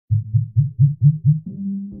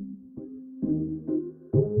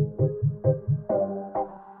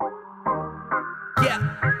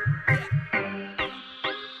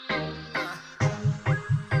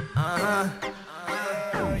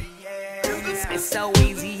It's so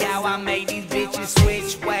easy how I make these bitches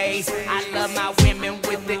switch ways. I love my women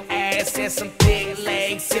with the ass and some thick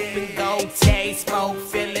legs, sipping gold taste, smoke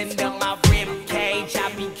filling up my rib cage.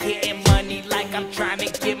 I be getting money like I'm trying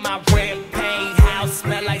to get my rent paid. House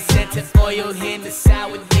smell like scented oil, in the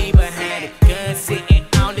sour D behind it. Gun sitting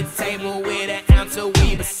on the table with an ounce of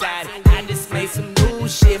weed beside it. I just made some new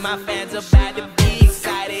shit, my fans about to be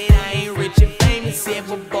excited. I ain't rich and famous here,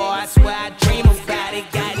 but boy, I swear I dream about it.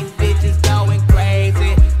 Got these bitches going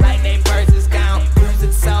crazy, like they verses count.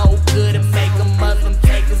 Music so good to make a Muslim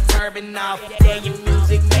take his turban off. Yeah, your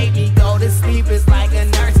music made me go to sleep. It's like a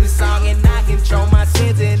nursing song, and I control my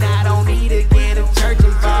sins, and I don't need to get a church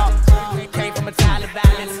involved. Came from a child of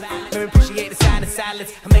violence, never appreciate the sign of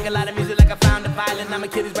silence. I make a lot of music like I found the violin. I'ma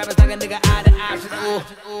kill these rappers like a nigga out of options.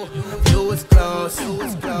 Ooh, you was close,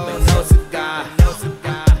 but no cigar, no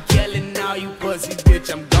cigar. Killing all you pussies, bitch,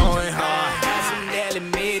 I'm going hard. SNL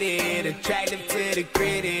admitted, attractive to the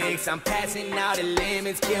critics. I'm passing out the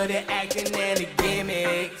limits, kill the acting and the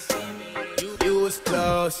gimmicks. You was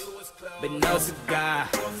close, but no cigar.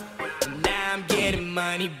 Now I'm getting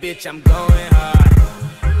money, bitch, I'm going hard.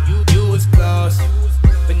 You was close,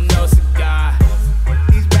 but no cigar.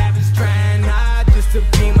 These rappers trying hard just to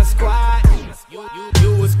be my squad.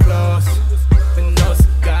 You was close, but no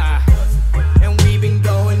cigar. And we been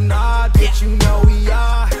going hard, bitch, you know we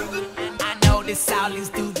are. I know this all these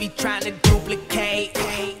dudes be trying to duplicate.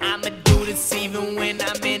 I'ma do this even when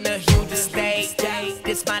I'm in a huge state.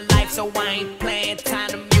 This my life, so I ain't playing. Time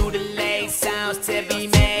to mutilate, sounds to be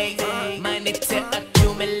made, money to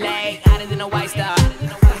accumulate. Hotter than a white star,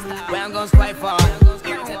 where I'm going quite far.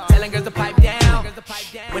 Telling girls to pipe down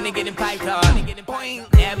when they getting piped hard.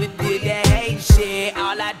 Never did that hate shit,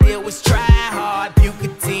 all I did was try hard.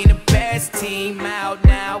 Byouka team, the best team out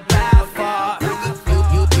now, by far.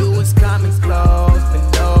 You was coming close, but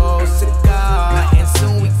no cigar. And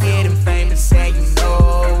soon we getting famous, and you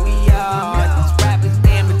know we are. These rappers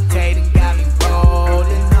imitating, got me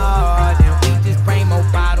rolling hard. And we just bring more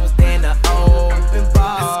bottles than the open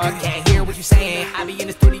bar. I can't hear what you saying, I be in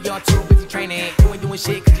the studio too busy training. You ain't doing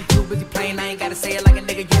shit cause you too busy playing. I ain't gotta say it like a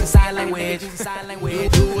nigga using sign language.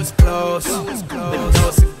 You was close, but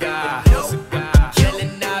no cigar.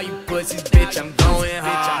 Killing all you pussies, bitch, I'm going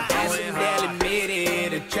hard. SNL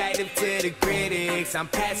admitted, attractive to the critics. I'm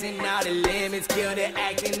passing all the limits, kill the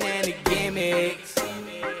acting and the gimmicks.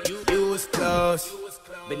 You was close,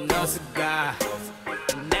 but no cigar.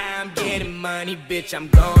 Now I'm getting money, bitch, I'm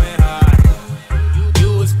going hard.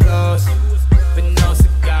 You was close, but no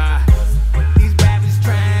cigar. These rappers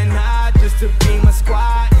trying hard just to be my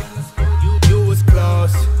squad. You was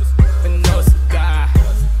close, but no cigar.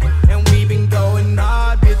 And we been going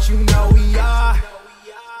hard, bitch, you know we are.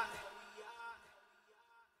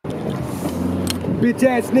 Bitch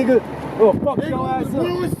ass nigga. Oh, fuck your ass up. We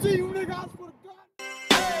always see you, nigga. I swear to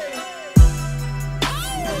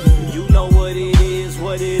God. You know what it is,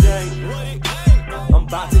 what it ain't. I'm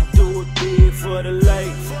about to do it big for the lake.